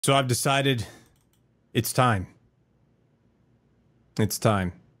So I've decided it's time. It's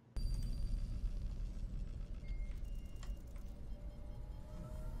time.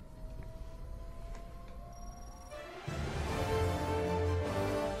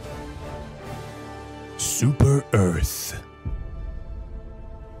 Super Earth.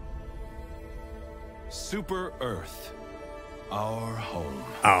 Super Earth. Our home.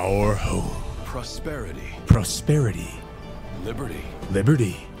 Our home. Prosperity. Prosperity. Liberty.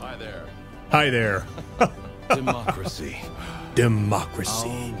 Liberty. Hi there. Hi there. Democracy. Democracy.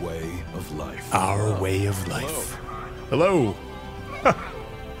 Our way of life. Our way of life. Hello.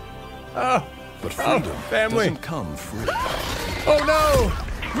 But freedom family. doesn't come free. Oh no!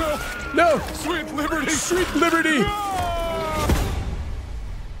 No! Sweet liberty! Sweet liberty!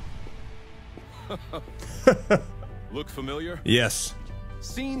 Look familiar? Yes.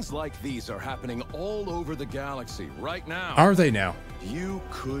 Scenes like these are happening all over the galaxy right now. Are they now? You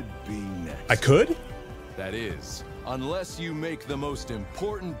could be next. I could? That is, unless you make the most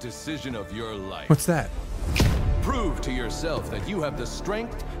important decision of your life. What's that? Prove to yourself that you have the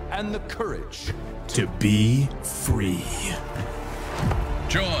strength and the courage To be free.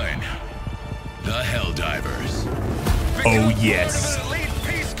 Join the Helldivers. Oh yes. An elite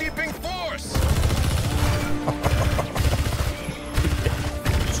peacekeeping force.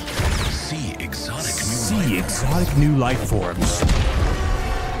 See exotic new life forms.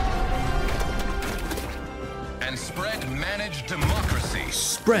 and spread managed democracy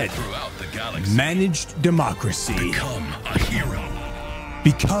Spread throughout the galaxy. managed democracy. Become a hero.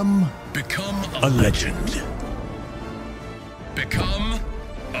 Become Become a legend. Become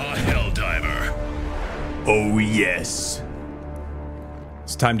a Helldiver. Oh yes.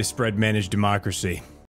 It's time to spread managed democracy.